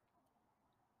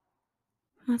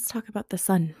 Let's talk about the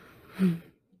sun.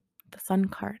 The sun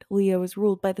card. Leo is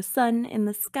ruled by the sun in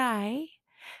the sky.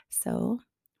 So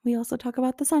we also talk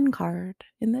about the sun card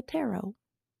in the tarot.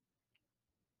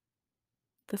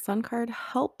 The sun card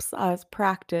helps us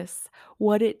practice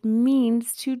what it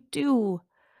means to do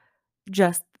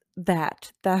just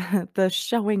that, the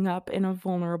showing up in a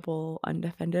vulnerable,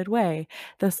 undefended way.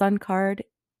 The sun card,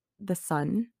 the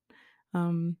sun,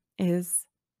 is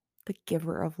the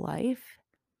giver of life,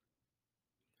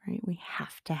 right? We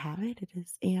have to have it.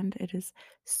 It is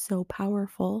so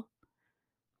powerful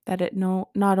that it no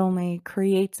not only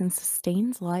creates and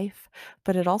sustains life,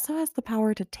 but it also has the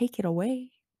power to take it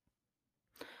away.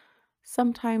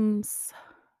 Sometimes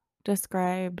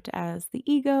described as the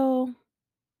ego,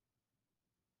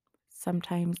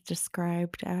 sometimes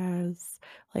described as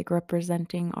like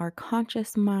representing our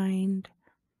conscious mind.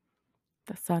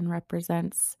 The sun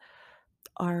represents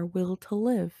our will to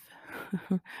live,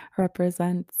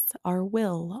 represents our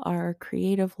will, our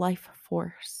creative life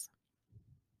force.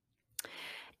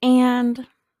 And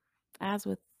as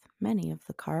with many of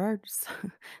the cards,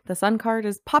 the sun card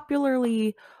is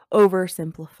popularly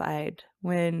oversimplified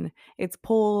when it's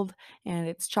pulled and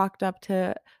it's chalked up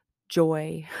to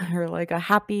joy or like a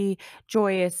happy,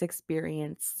 joyous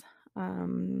experience.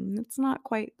 It's not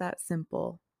quite that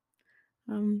simple.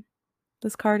 Um,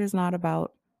 this card is not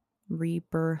about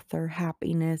rebirth or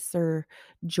happiness or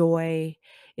joy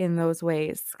in those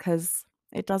ways because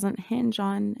it doesn't hinge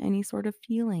on any sort of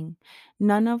feeling.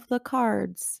 None of the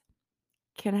cards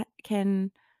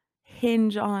can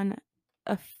hinge on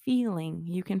a feeling.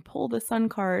 You can pull the sun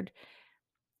card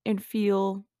and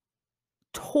feel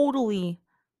totally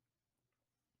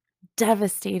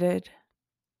devastated,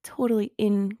 totally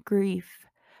in grief,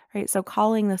 right? So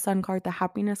calling the sun card the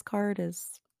happiness card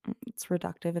is it's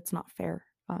reductive, it's not fair.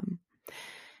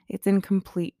 It's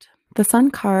incomplete. The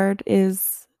sun card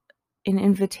is an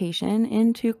invitation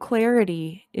into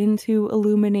clarity, into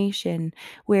illumination,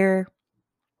 where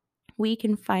we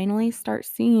can finally start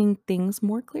seeing things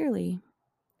more clearly,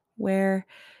 where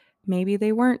maybe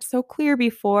they weren't so clear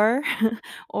before,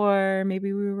 or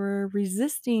maybe we were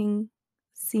resisting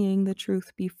seeing the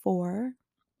truth before.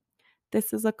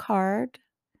 This is a card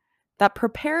that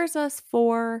prepares us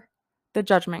for the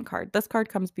judgment card. This card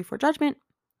comes before judgment,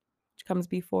 which comes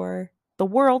before the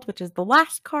world, which is the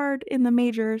last card in the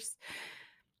majors.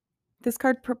 This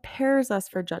card prepares us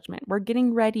for judgment. We're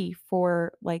getting ready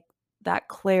for like that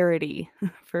clarity,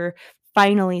 for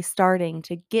finally starting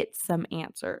to get some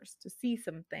answers, to see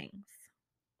some things.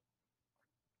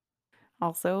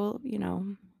 Also,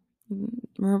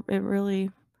 it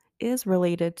really is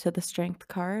related to the strength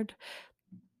card.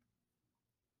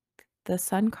 The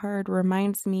sun card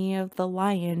reminds me of the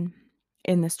lion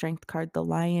in the strength card, the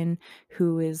lion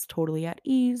who is totally at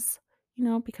ease,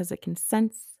 because it can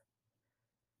sense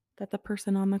that the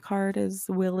person on the card is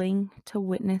willing to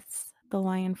witness the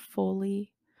lion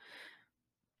fully.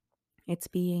 It's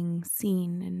being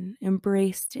seen and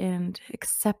embraced and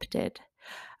accepted.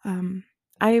 Um,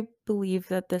 I believe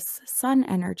that this sun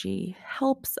energy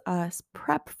helps us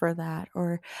prep for that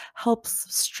or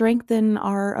helps strengthen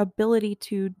our ability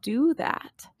to do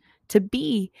that, to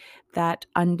be that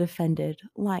undefended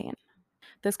lion.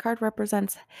 This card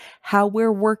represents how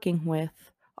we're working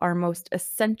with our most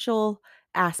essential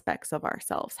aspects of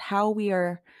ourselves, how we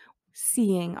are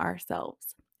seeing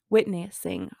ourselves,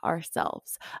 witnessing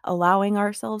ourselves, allowing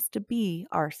ourselves to be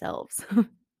ourselves.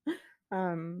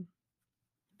 um,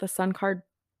 the sun card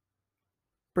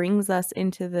brings us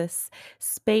into this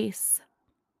space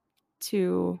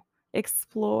to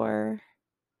explore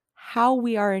how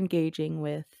we are engaging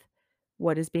with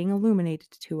what is being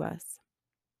illuminated to us,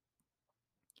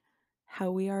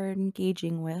 how we are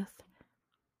engaging with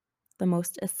the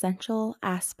most essential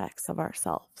aspects of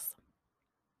ourselves.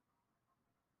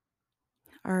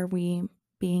 Are we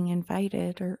being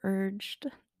invited or urged,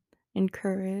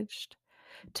 encouraged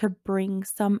to bring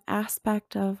some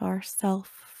aspect of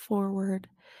ourself forward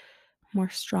more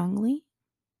strongly?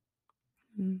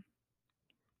 Mm.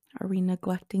 Are we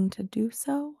neglecting to do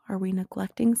so? Are we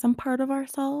neglecting some part of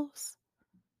ourselves?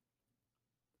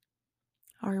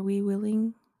 Are we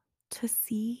willing to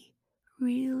see,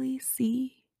 really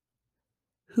see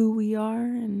who we are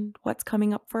and what's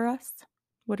coming up for us?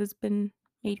 What has been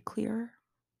made clear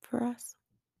for us?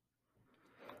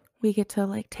 We get to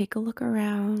like take a look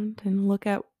around and look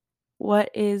at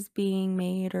what is being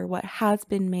made or what has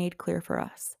been made clear for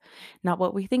us. Not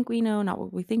what we think we know, not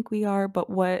what we think we are, but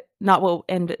what not what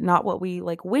and not what we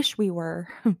like wish we were,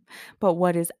 but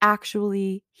what is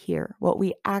actually here, what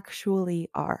we actually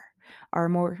are, our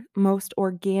most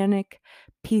organic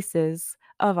pieces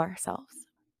of ourselves.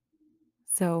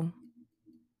 So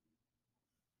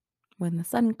when the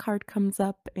sun card comes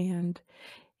up and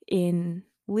in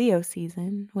Leo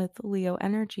season with Leo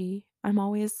energy, I'm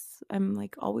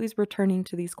like always returning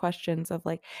to these questions of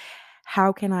like,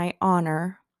 how can I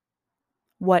honor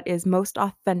what is most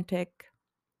authentic,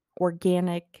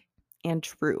 organic, and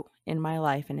true in my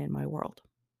life and in my world?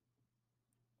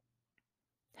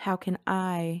 How can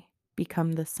I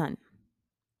become the sun,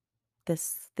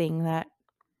 this thing that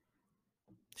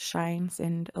shines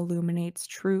and illuminates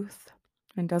truth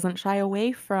and doesn't shy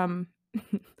away from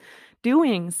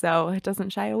doing so? It doesn't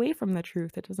shy away from the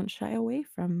truth. It doesn't shy away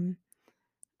from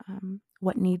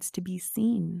what needs to be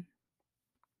seen.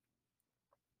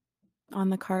 On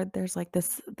the card, there's like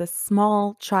this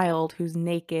small child who's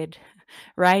naked,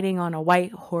 riding on a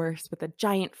white horse with a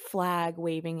giant flag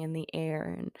waving in the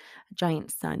air and a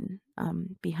giant sun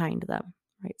behind them.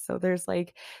 Right, so there's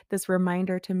like this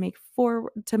reminder to make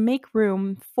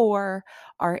room for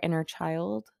our inner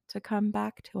child to come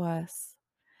back to us,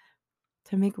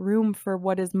 to make room for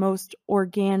what is most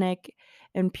organic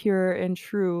and pure and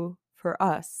true for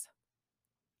us.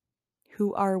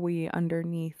 Who are we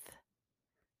underneath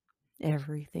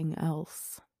everything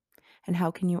else? And how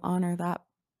can you honor that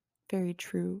very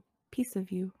true piece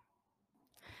of you?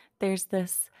 There's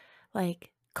this like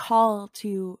call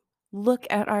to look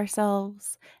at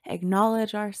ourselves,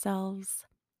 acknowledge ourselves,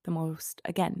 the most,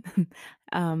 again,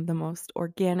 the most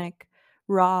organic,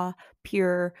 raw,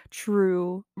 pure,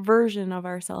 true version of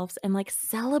ourselves, and like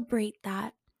celebrate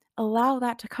that. Allow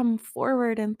that to come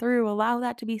forward and through, allow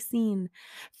that to be seen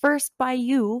first by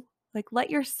you. Like, let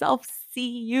yourself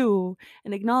see you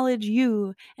and acknowledge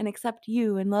you and accept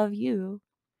you and love you.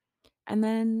 And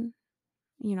then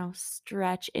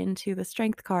stretch into the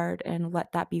strength card and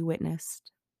let that be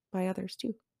witnessed by others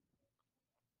too.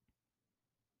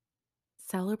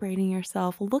 Celebrating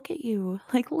yourself. Look at you.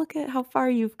 Like, look at how far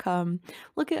you've come.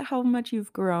 Look at how much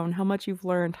you've grown, how much you've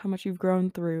learned, how much you've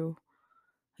grown through.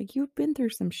 Like, you've been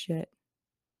through some shit.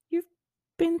 You've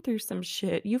been through some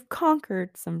shit. You've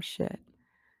conquered some shit.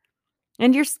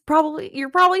 And you're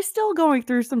probably still going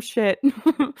through some shit.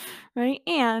 Right?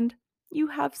 And you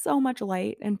have so much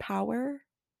light and power.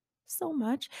 So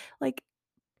much. Like,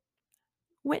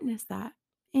 witness that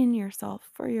in yourself,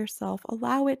 for yourself.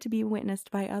 Allow it to be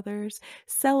witnessed by others.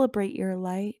 Celebrate your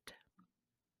light.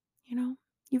 You know,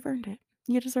 you've earned it.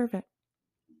 You deserve it.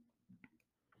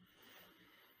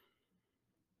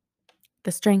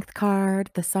 The strength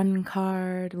card, the sun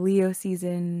card, Leo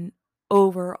season,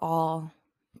 overall,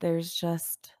 there's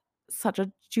just such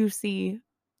a juicy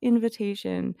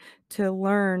invitation to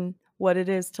learn what it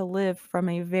is to live from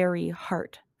a very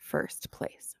heart first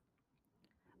place.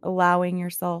 Allowing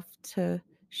yourself to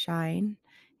shine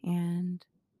and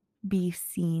be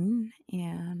seen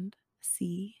and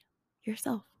see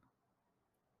yourself.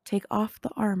 Take off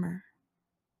the armor.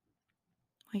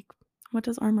 Like, what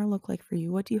does armor look like for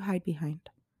you? What do you hide behind?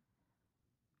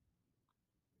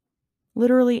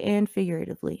 Literally and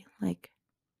figuratively. Like,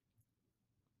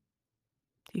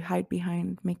 do you hide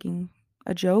behind making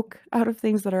a joke out of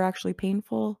things that are actually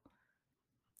painful?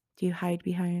 Do you hide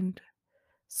behind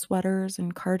sweaters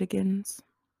and cardigans,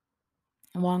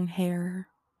 long hair?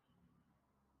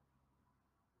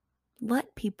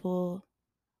 Let people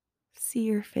see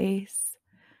your face.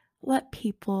 Let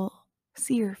people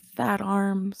see your fat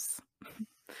arms.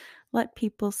 Let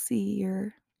people see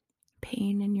your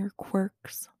pain and your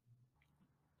quirks.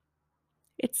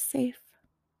 It's safe.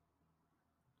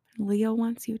 Leo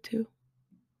wants you to.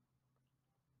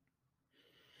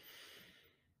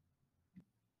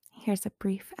 Here's a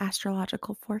brief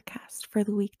astrological forecast for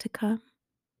the week to come.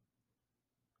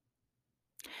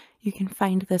 You can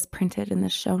find this printed in the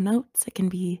show notes. It can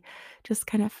be just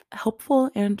kind of helpful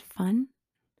and fun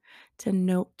to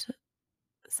note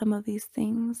some of these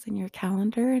things in your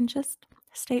calendar and just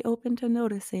stay open to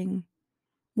noticing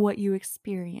what you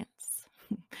experience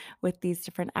with these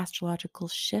different astrological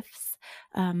shifts.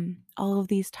 All of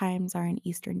these times are in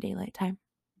Eastern Daylight Time.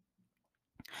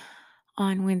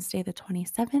 On Wednesday, the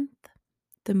 27th,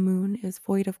 the moon is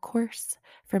void of course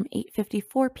from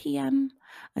 8:54 p.m.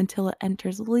 until it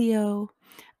enters Leo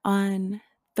on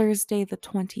Thursday, the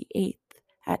 28th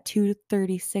at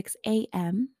 2:36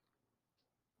 a.m.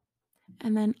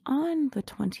 And then on the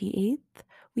 28th,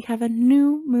 we have a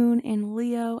new moon in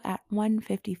Leo at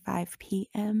 1:55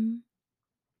 p.m.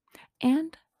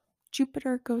 And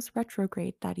Jupiter goes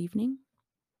retrograde that evening.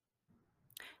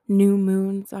 New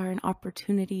moons are an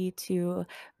opportunity to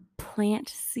plant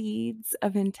seeds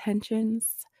of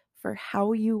intentions for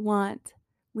how you want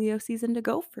Leo season to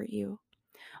go for you.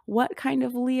 What kind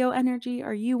of Leo energy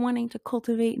are you wanting to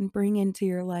cultivate and bring into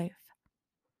your life?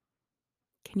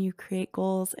 Can you create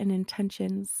goals and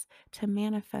intentions to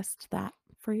manifest that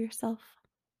for yourself?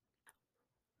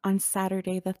 On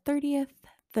Saturday the 30th,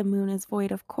 the moon is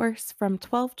void of course from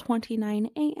 12:29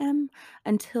 a.m.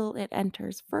 until it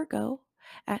enters Virgo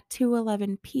at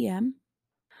 2:11 p.m.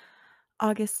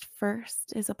 August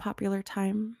 1st is a popular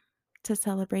time to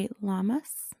celebrate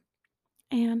Lammas,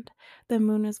 and the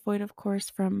moon is void of course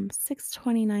from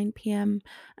 6:29 p.m.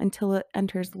 until it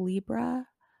enters Libra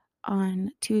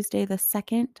on Tuesday the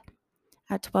 2nd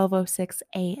at 12:06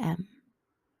 a.m.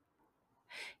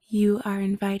 You are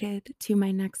invited to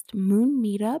my next moon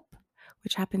meetup,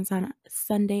 which happens on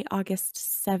Sunday, August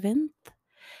 7th.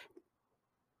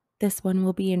 This one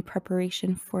will be in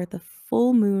preparation for the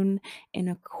full moon in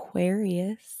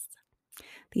Aquarius.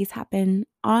 These happen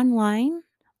online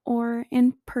or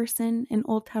in person in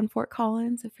Old Town Fort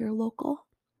Collins if you're local.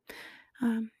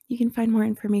 You can find more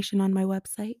information on my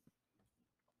website.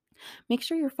 Make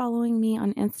sure you're following me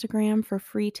on Instagram for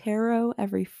free tarot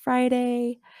every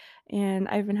Friday. And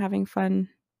I've been having fun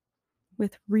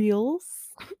with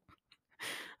reels.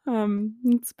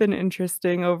 It's been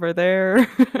interesting over there.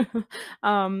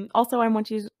 Also, I want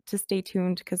you to stay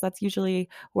tuned because that's usually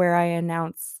where I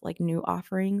announce like new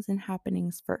offerings and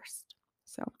happenings first.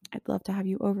 So I'd love to have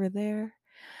you over there.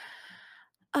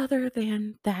 Other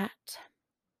than that,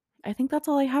 I think that's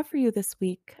all I have for you this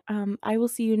week. I will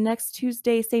see you next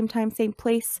Tuesday, same time, same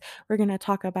place. We're going to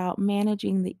talk about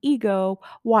managing the ego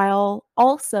while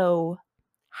also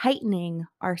heightening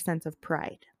our sense of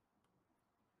pride.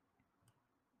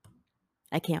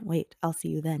 I can't wait. I'll see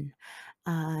you then.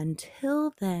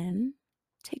 Until then,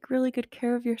 take really good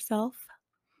care of yourself.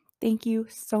 Thank you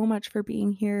so much for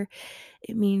being here.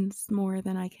 It means more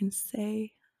than I can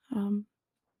say.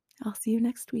 I'll see you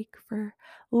next week for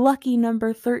lucky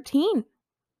number 13.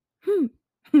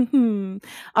 All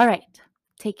right.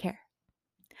 Take care.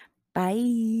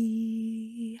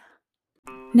 Bye.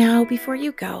 Now, before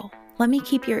you go, let me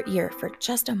keep your ear for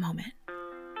just a moment.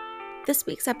 This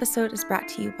week's episode is brought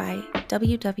to you by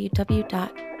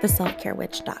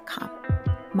www.theselfcarewitch.com,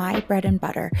 my bread and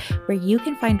butter, where you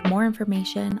can find more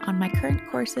information on my current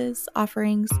courses,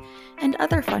 offerings, and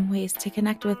other fun ways to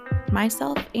connect with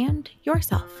myself and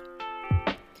yourself.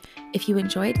 If you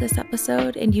enjoyed this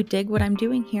episode and you dig what I'm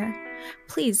doing here,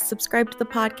 please subscribe to the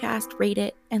podcast, rate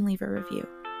it, and leave a review.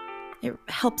 It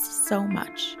helps so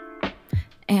much.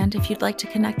 And if you'd like to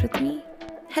connect with me,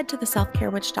 head to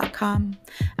theselfcarewitch.com.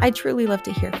 I'd truly love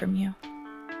to hear from you.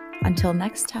 Until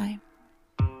next time,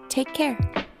 take care.